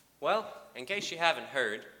Well, in case you haven't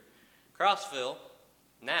heard, Crossville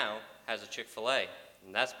now has a Chick-fil-A,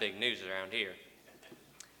 and that's big news around here.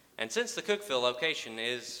 And since the Cookeville location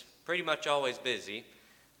is pretty much always busy,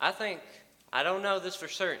 I don't know this for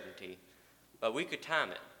certainty, but we could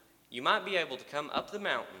time it. You might be able to come up the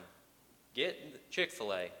mountain, get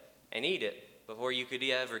Chick-fil-A, and eat it before you could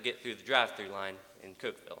ever get through the drive-thru line in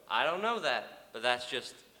Cookeville. I don't know that, but that's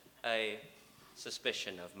just a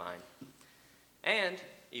suspicion of mine. And,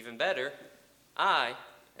 even better, I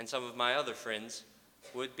and some of my other friends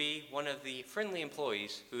would be one of the friendly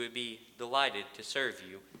employees who would be delighted to serve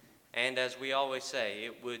you, and as we always say,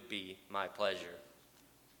 it would be my pleasure.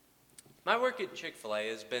 My work at Chick-fil-A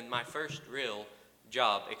has been my first real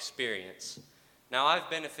job experience. Now, I've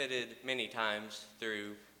benefited many times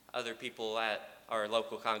through other people at our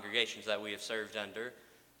local congregations that we have served under.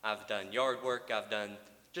 I've done yard work, I've done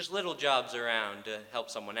just little jobs around to help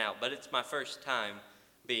someone out, but it's my first time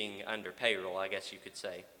being under payroll, I guess you could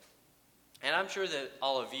say. And I'm sure that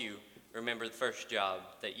all of you remember the first job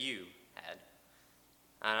that you had.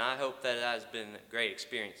 And I hope that it has been a great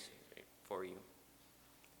experience for you.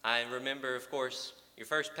 I remember, of course, your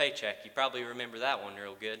first paycheck. You probably remember that one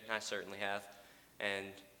real good. I certainly have. And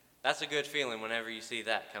that's a good feeling whenever you see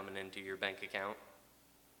that coming into your bank account.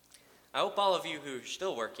 I hope all of you who are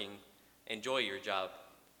still working enjoy your job.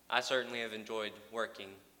 I certainly have enjoyed working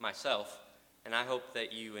myself, and I hope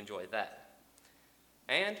that you enjoy that.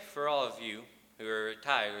 And for all of you who are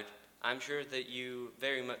retired, I'm sure that you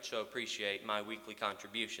very much so appreciate my weekly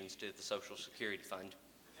contributions to the Social Security Fund.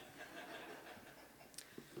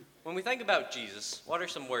 When we think about Jesus, what are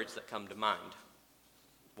some words that come to mind?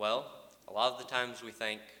 Well, a lot of the times we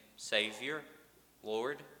think Savior,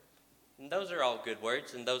 Lord, and those are all good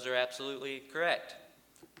words, and those are absolutely correct.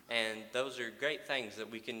 And those are great things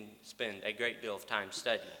that we can spend a great deal of time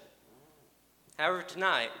studying. However,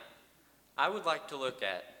 tonight, I would like to look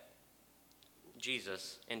at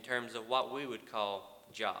Jesus in terms of what we would call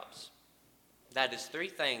jobs. That is 3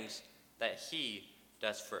 things that he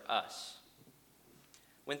does for us.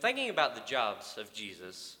 When thinking about the jobs of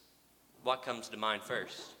Jesus, what comes to mind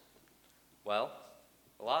first? Well,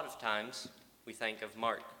 a lot of times we think of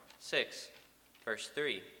Mark 6, verse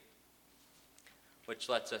 3, which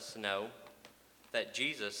lets us know that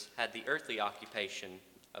Jesus had the earthly occupation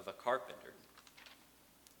of a carpenter.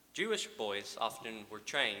 Jewish boys often were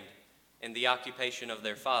trained in the occupation of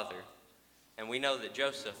their father, and we know that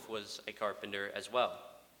Joseph was a carpenter as well.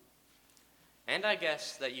 And I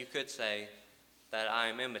guess that you could say that I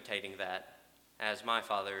am imitating that, as my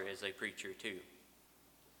father is a preacher too.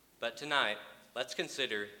 But tonight, let's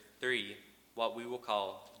consider 3 what we will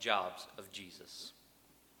call jobs of Jesus.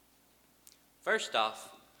 First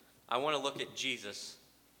off, I want to look at Jesus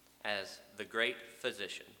as the great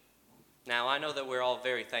physician. Now, I know that we're all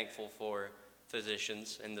very thankful for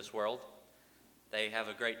physicians in this world. They have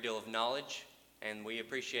a great deal of knowledge, and we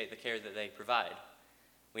appreciate the care that they provide.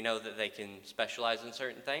 We know that they can specialize in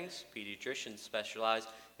certain things. Pediatricians specialize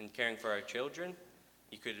in caring for our children.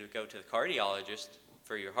 You could go to the cardiologist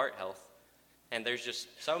for your heart health. And there's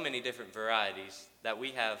just so many different varieties that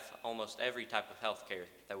we have almost every type of health care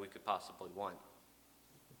that we could possibly want.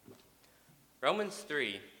 Romans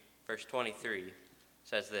 3, verse 23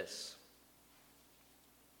 says this: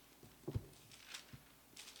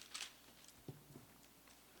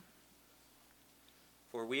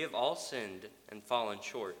 "For we have all sinned and fallen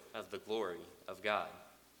short of the glory of God."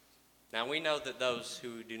 Now we know that those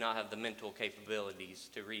who do not have the mental capabilities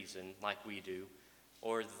to reason like we do,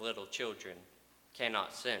 or the little children,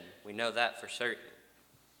 cannot sin. We know that for certain.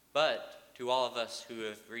 But to all of us who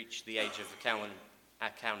have reached the age of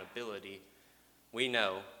accountability, we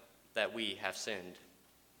know that we have sinned.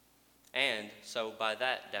 And so by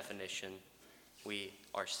that definition, we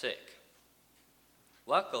are sick.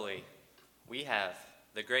 Luckily, we have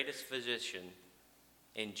the greatest physician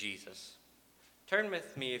in Jesus. Turn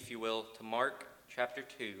with me, if you will, to Mark chapter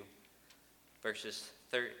 2, verses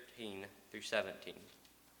 13 through 17.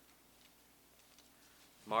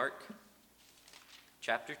 Mark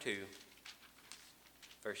chapter 2,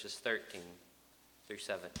 verses 13 through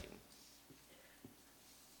 17,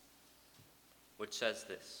 which says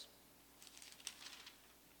this: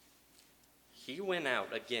 "He went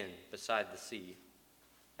out again beside the sea,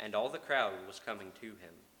 and all the crowd was coming to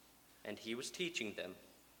him, and he was teaching them.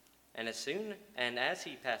 And as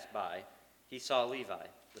he passed by, he saw Levi,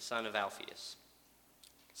 the son of Alphaeus,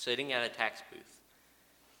 sitting at a tax booth.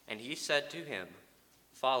 And he said to him,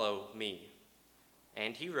 'Follow me.'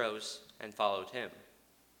 And he rose and followed him.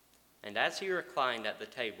 And as he reclined at the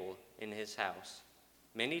table in his house,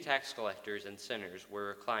 many tax collectors and sinners were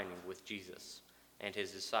reclining with Jesus and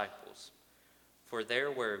his disciples, for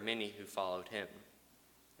there were many who followed him.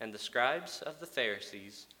 And the scribes of the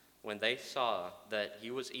Pharisees, when they saw that he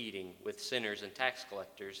was eating with sinners and tax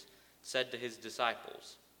collectors, said to his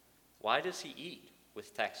disciples, "Why does he eat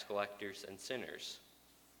with tax collectors and sinners?"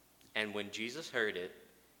 And when Jesus heard it,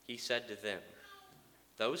 he said to them,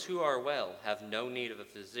 "Those who are well have no need of a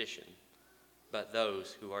physician, but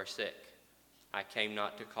those who are sick. I came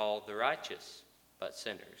not to call the righteous, but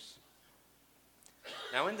sinners."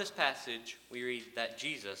 Now in this passage, we read that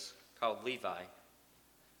Jesus called Levi.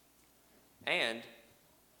 And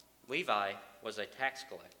Levi was a tax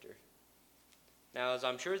collector. Now, as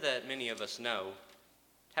I'm sure that many of us know,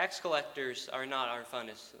 tax collectors are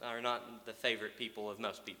not the favorite people of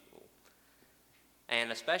most people.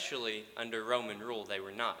 And especially under Roman rule, they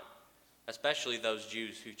were not. Especially those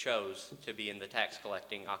Jews who chose to be in the tax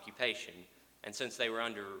collecting occupation. And since they were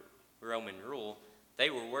under Roman rule, they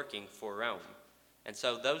were working for Rome. And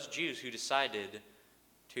so those Jews who decided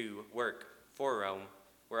to work for Rome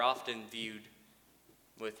were often viewed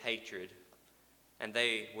with hatred, and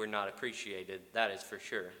they were not appreciated, that is for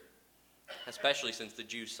sure, especially since the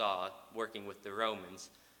Jews saw working with the Romans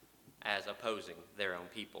as opposing their own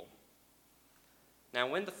people. Now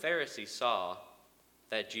when the Pharisees saw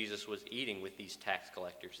that Jesus was eating with these tax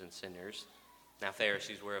collectors and sinners, now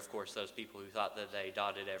Pharisees were of course those people who thought that they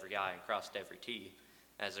dotted every I and crossed every T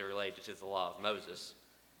as it related to the law of Moses,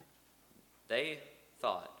 they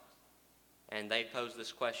thought, and they posed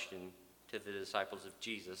this question to the disciples of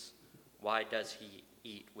Jesus, "Why does he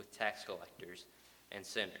eat with tax collectors and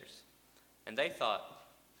sinners?" And they thought,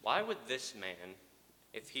 why would this man,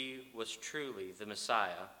 if he was truly the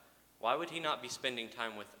Messiah, why would he not be spending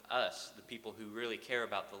time with us, the people who really care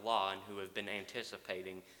about the law and who have been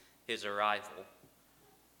anticipating his arrival?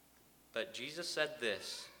 But Jesus said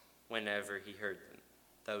this whenever he heard them,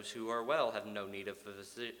 "Those who are well have no need of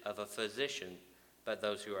a physician, but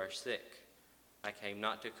those who are sick. I came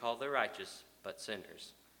not to call the righteous, but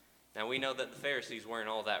sinners." Now we know that the Pharisees weren't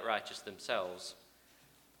all that righteous themselves.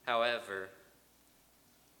 However,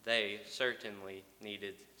 they certainly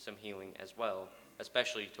needed some healing as well,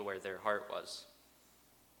 especially to where their heart was.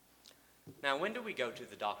 Now, when do we go to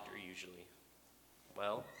the doctor usually?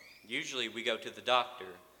 Well, usually we go to the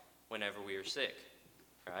doctor whenever we are sick,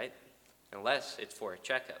 right? Unless it's for a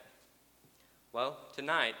checkup. Well,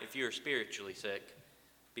 tonight, if you are spiritually sick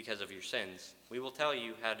because of your sins, we will tell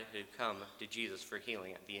you how to come to Jesus for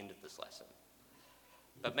healing at the end of this lesson.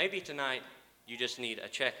 But maybe tonight you just need a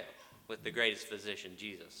checkup with the greatest physician,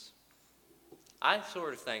 Jesus. I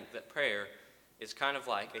sort of think that prayer is kind of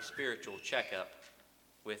like a spiritual checkup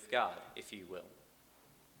with God, if you will.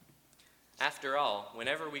 After all,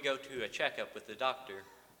 whenever we go to a checkup with the doctor,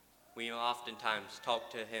 we oftentimes talk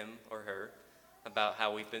to him or her about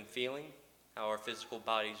how we've been feeling, how our physical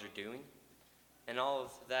bodies are doing, and all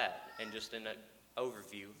of that, and just an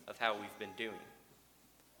overview of how we've been doing.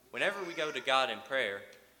 Whenever we go to God in prayer,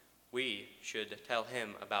 we should tell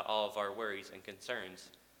him about all of our worries and concerns,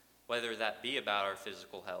 whether that be about our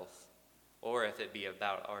physical health, or if it be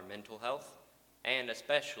about our mental health, and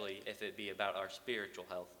especially if it be about our spiritual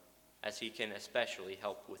health, as he can especially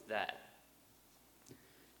help with that.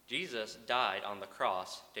 Jesus died on the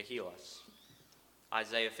cross to heal us.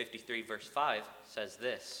 Isaiah 53 verse 5 says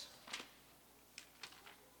this,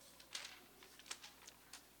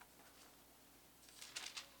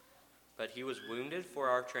 "But he was wounded for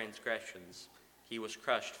our transgressions, he was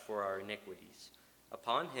crushed for our iniquities.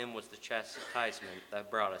 Upon him was the chastisement that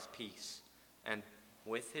brought us peace, and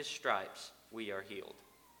with his stripes we are healed."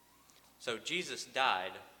 So Jesus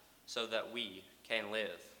died so that we can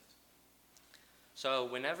live. So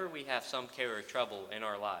whenever we have some care or trouble in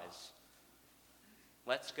our lives,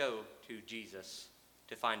 let's go to Jesus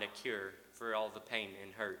to find a cure for all the pain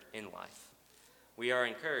and hurt in life. We are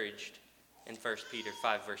encouraged in 1 Peter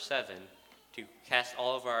 5 verse 7 to cast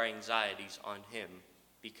all of our anxieties on him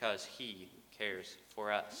because he cares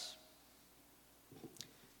for us.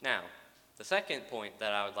 Now, the second point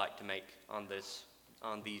that I would like to make on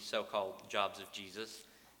these so-called jobs of Jesus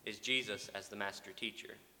is Jesus as the master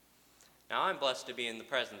teacher. Now, I'm blessed to be in the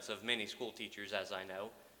presence of many school teachers, as I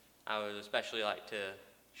know. I would especially like to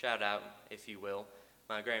shout out, if you will,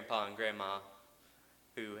 my grandpa and grandma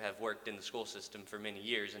who have worked in the school system for many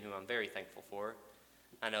years and who I'm very thankful for.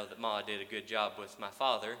 I know that Ma did a good job with my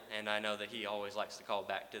father, and I know that he always likes to call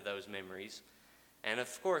back to those memories. And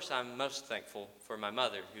of course, I'm most thankful for my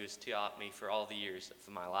mother, who has taught me for all the years of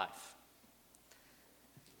my life.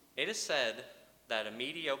 It is said that a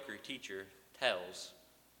mediocre teacher tells,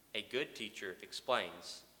 a good teacher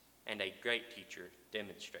explains, and a great teacher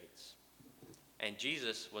demonstrates. And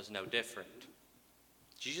Jesus was no different.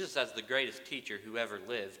 Jesus, as the greatest teacher who ever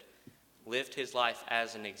lived his life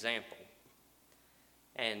as an example,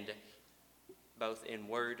 and both in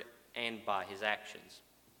word and by his actions.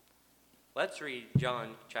 Let's read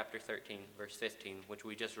John chapter 13, verse 15, which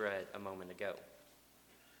we just read a moment ago.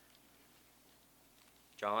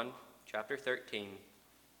 John chapter 13,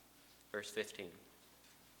 verse 15.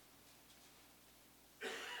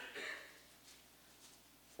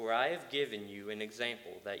 For I have given you an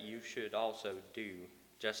example that you should also do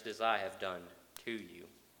just as I have done to you.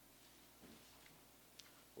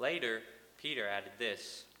 Later, Peter added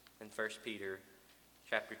this in 1 Peter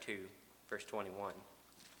chapter 2, verse 21.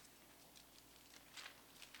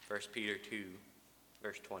 1 Peter 2,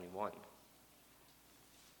 verse 21.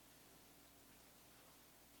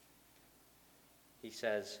 He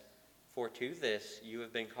says, "For to this you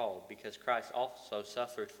have been called, because Christ also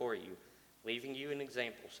suffered for you, leaving you an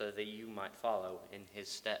example so that you might follow in his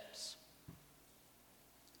steps."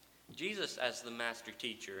 Jesus, as the master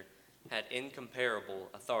teacher, had incomparable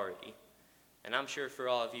authority. And I'm sure for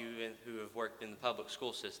all of you who have worked in the public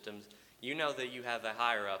school systems, you know that you have a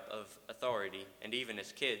higher up of authority, and even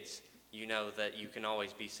as kids, you know that you can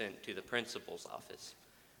always be sent to the principal's office.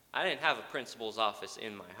 I didn't have a principal's office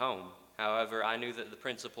in my home. However, I knew that the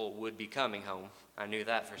principal would be coming home. I knew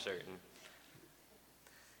that for certain.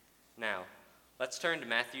 Now, let's turn to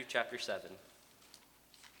Matthew chapter 7.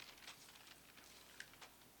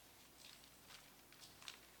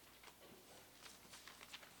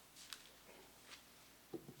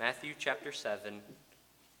 Matthew chapter 7,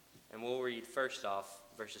 and we'll read first off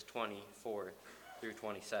verses 24 through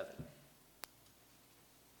 27.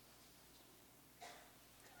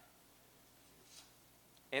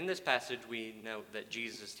 In this passage, we note that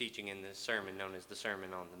Jesus is teaching in this sermon known as the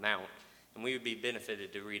Sermon on the Mount, and we would be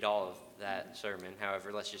benefited to read all of that sermon.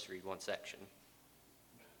 However, let's just read one section.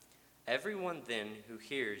 "Everyone then who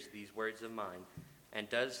hears these words of mine and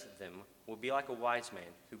does them will be like a wise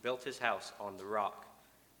man who built his house on the rock.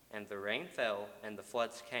 And the rain fell, and the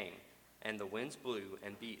floods came, and the winds blew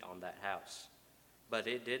and beat on that house. But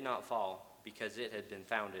it did not fall, because it had been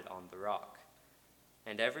founded on the rock.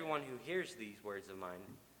 And everyone who hears these words of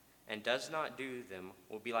mine and does not do them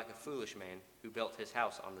will be like a foolish man who built his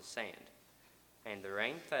house on the sand. And the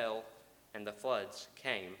rain fell, and the floods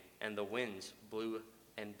came, and the winds blew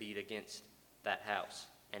and beat against that house.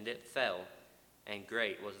 And it fell, and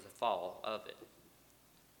great was the fall of it."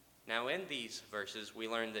 Now in these verses, we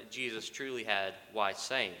learn that Jesus truly had wise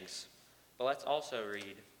sayings. But let's also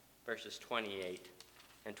read verses 28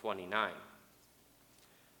 and 29,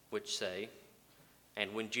 which say,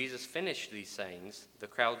 "And when Jesus finished these sayings, the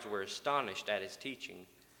crowds were astonished at his teaching,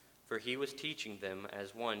 for he was teaching them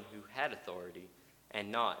as one who had authority,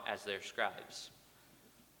 and not as their scribes."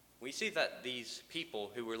 We see that these people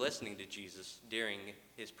who were listening to Jesus during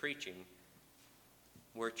his preaching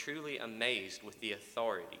were truly amazed with the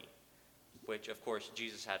authority, which, of course,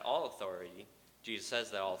 Jesus had all authority. Jesus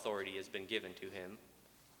says that all authority has been given to him.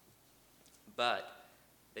 But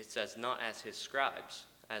it says not as his scribes,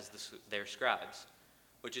 as their scribes,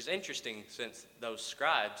 which is interesting since those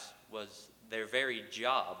scribes their very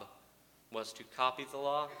job was to copy the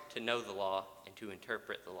law, to know the law, and to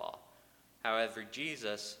interpret the law. However,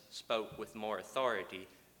 Jesus spoke with more authority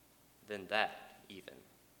than that even.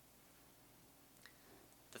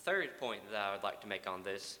 The third point that I would like to make on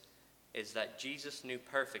this is that Jesus knew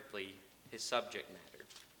perfectly his subject matter.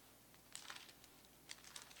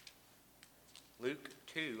 Luke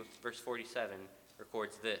 2, verse 47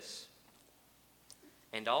 records this,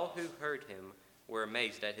 "And all who heard him were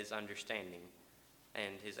amazed at his understanding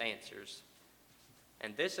and his answers."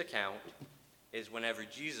 And this account is whenever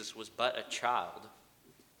Jesus was but a child.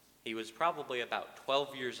 He was probably about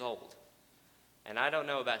 12 years old. And I don't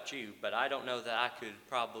know about you, but I don't know that I could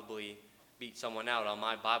probably beat someone out on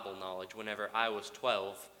my Bible knowledge whenever I was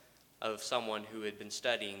 12 of someone who had been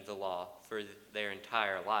studying the law for their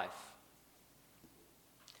entire life.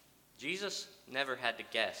 Jesus never had to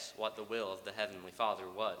guess what the will of the Heavenly Father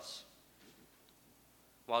was.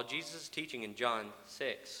 While Jesus is teaching in John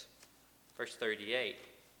 6, verse 38,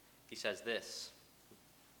 he says this,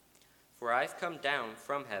 "For I've come down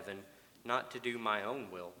from heaven not to do my own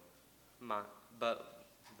will, but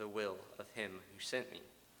the will of him who sent me."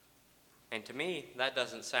 And to me, that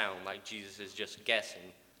doesn't sound like Jesus is just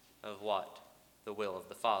guessing of what the will of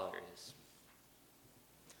the Father is.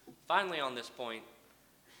 Finally, on this point,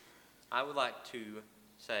 I would like to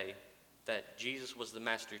say that Jesus was the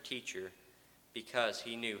master teacher because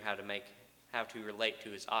he knew how to relate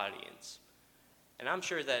to his audience. And I'm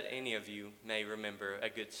sure that any of you may remember a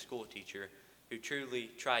good school teacher who truly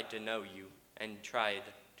tried to know you and tried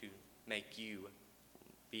to make you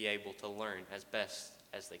be able to learn as best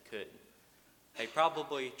as they could. They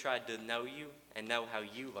probably tried to know you and know how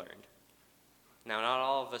you learned. Now, not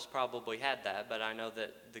all of us probably had that, but I know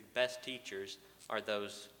that the best teachers are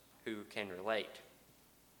those who can relate.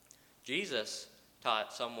 Jesus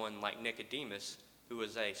taught someone like Nicodemus, who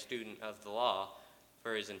was a student of the law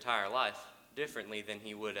for his entire life, differently than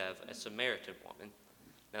he would have a Samaritan woman.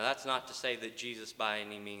 Now, that's not to say that Jesus by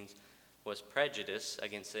any means was prejudiced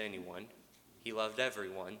against anyone. He loved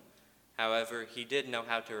everyone. However, he did know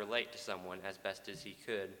how to relate to someone as best as he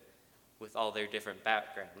could with all their different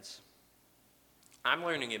backgrounds. I'm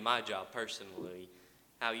learning in my job personally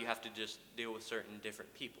how you have to just deal with certain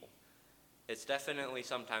different people. It's definitely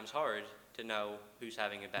sometimes hard to know who's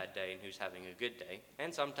having a bad day and who's having a good day,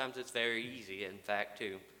 and sometimes it's very easy, in fact,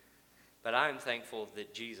 too. But I'm thankful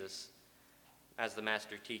that Jesus, as the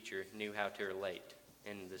master teacher, knew how to relate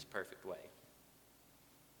in this perfect way.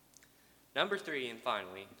 Number 3, and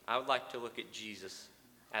finally, I would like to look at Jesus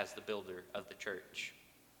as the builder of the church.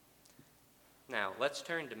 Now, let's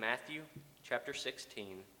turn to Matthew chapter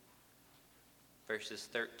 16, verses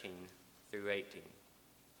 13 through 18.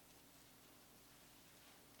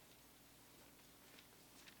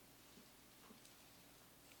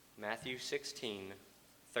 Matthew 16,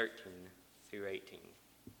 13 through 18.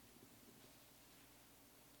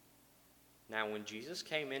 Now when Jesus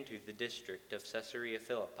came into the district of Caesarea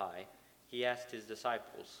Philippi, he asked his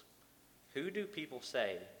disciples, "Who do people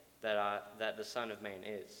say that the Son of Man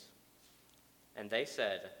is?" And they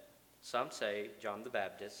said, "Some say John the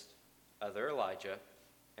Baptist, others Elijah,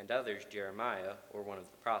 and others Jeremiah or one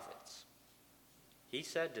of the prophets." He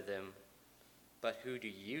said to them, "But who do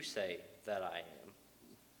you say that I am?"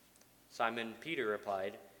 Simon Peter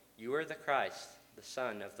replied, "You are the Christ, the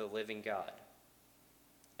Son of the living God."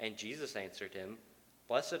 And Jesus answered him,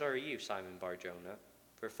 "Blessed are you, Simon Bar-Jonah,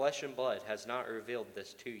 for flesh and blood has not revealed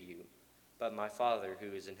this to you, but my Father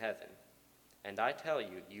who is in heaven. And I tell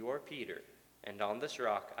you, you are Peter, and on this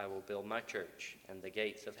rock I will build my church, and the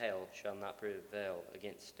gates of hell shall not prevail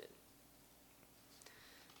against it."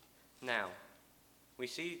 Now, we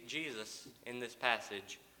see Jesus in this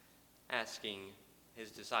passage asking his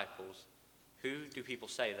disciples, "Who do people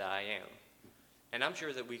say that I am?" And I'm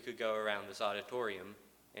sure that we could go around this auditorium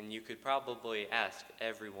and you could probably ask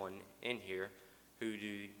everyone in here,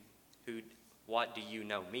 what do you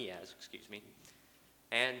know me as,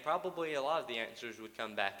 And probably a lot of the answers would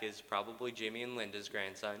come back as probably Jimmy and Linda's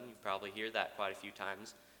grandson. You probably hear that quite a few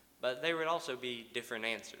times. But there would also be different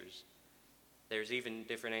answers. There's even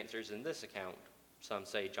different answers in this account. Some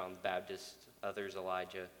say John the Baptist, others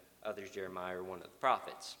Elijah, others Jeremiah or one of the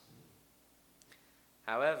prophets.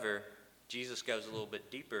 However, Jesus goes a little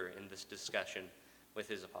bit deeper in this discussion with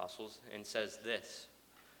his apostles and says this,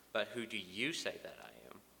 "But who do you say that I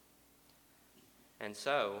am?" And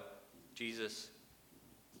so, Jesus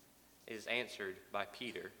is answered by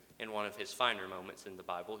Peter in one of his finer moments in the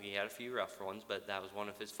Bible. He had a few rough ones, but that was one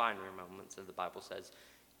of his finer moments, and the Bible says,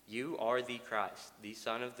 "You are the Christ, the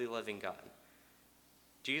Son of the living God."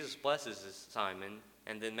 Jesus blesses Simon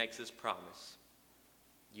and then makes this promise,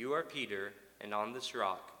 "You are Peter, and on this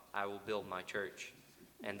rock I will build my church,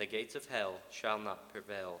 and the gates of hell shall not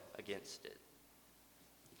prevail against it."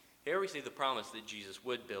 Here we see the promise that Jesus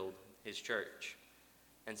would build his church.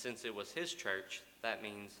 And since it was his church, that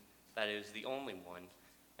means that it is the only one,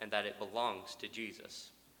 and that it belongs to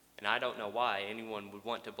Jesus. And I don't know why anyone would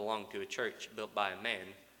want to belong to a church built by a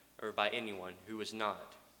man or by anyone who is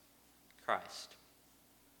not Christ.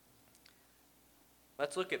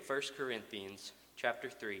 Let's look at 1 Corinthians chapter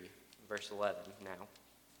 3, verse 11 now.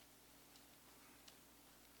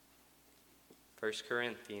 1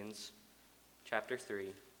 Corinthians chapter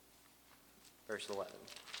 3, verse 11.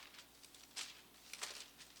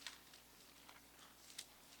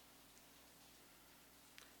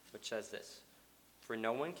 Which says this, "For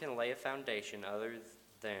no one can lay a foundation other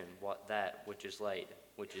than that which is laid,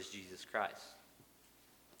 which is Jesus Christ."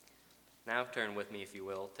 Now turn with me, if you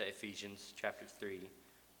will, to Ephesians chapter 3,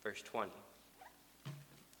 verse 20.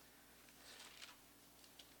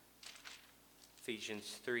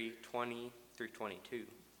 Ephesians 3, 20 through 22.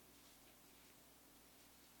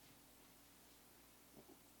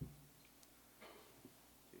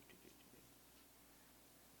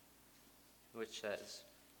 Which says,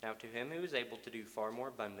 "Now to him who is able to do far more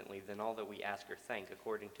abundantly than all that we ask or think,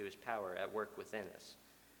 according to his power at work within us,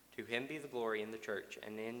 to him be the glory in the church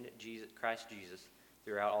and in Christ Jesus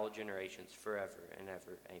throughout all generations, forever and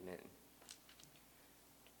ever. Amen."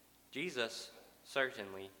 Jesus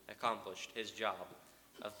certainly accomplished his job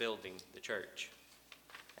of building the church.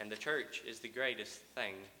 And the church is the greatest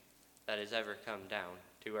thing that has ever come down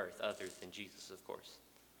to earth, other than Jesus, of course.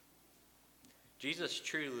 Jesus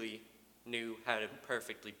truly knew how to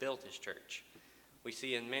perfectly build his church. We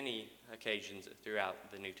see in many occasions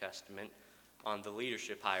throughout the New Testament on the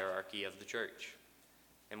leadership hierarchy of the church.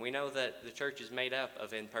 And we know that the church is made up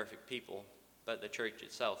of imperfect people, but the church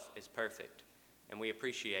itself is perfect, and we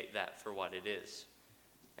appreciate that for what it is.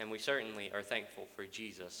 And we certainly are thankful for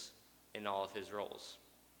Jesus in all of his roles.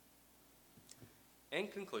 In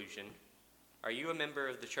conclusion, are you a member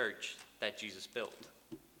of the church that Jesus built?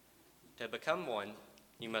 To become one,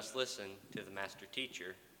 you must listen to the master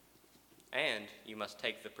teacher, and you must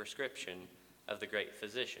take the prescription of the great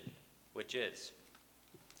physician, which is,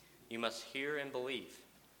 you must hear and believe.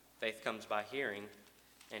 Faith comes by hearing,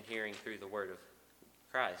 and hearing through the word of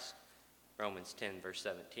Christ, Romans 10, verse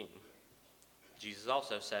 17. Jesus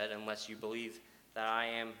also said, unless you believe that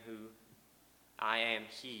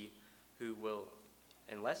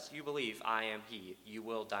unless you believe I am he, you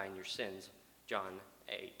will die in your sins, John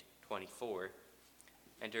 8:24.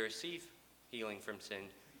 And to receive healing from sin,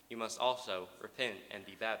 you must also repent and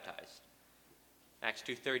be baptized. Acts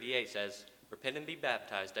 2:38 says, repent and be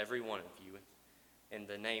baptized, every one of you, in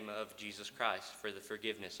the name of Jesus Christ for the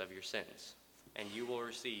forgiveness of your sins, and you will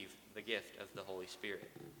receive the gift of the Holy Spirit.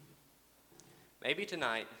 Maybe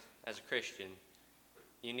tonight, as a Christian,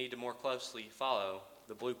 you need to more closely follow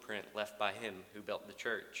the blueprint left by him who built the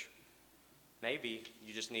church. Maybe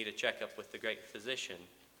you just need a checkup with the great physician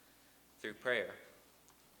through prayer.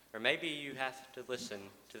 Or maybe you have to listen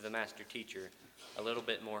to the master teacher a little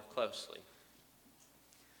bit more closely.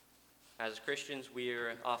 As Christians, we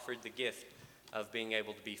are offered the gift of being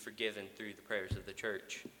able to be forgiven through the prayers of the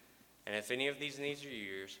church. And if any of these needs are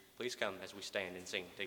yours, please come as we stand and sing together.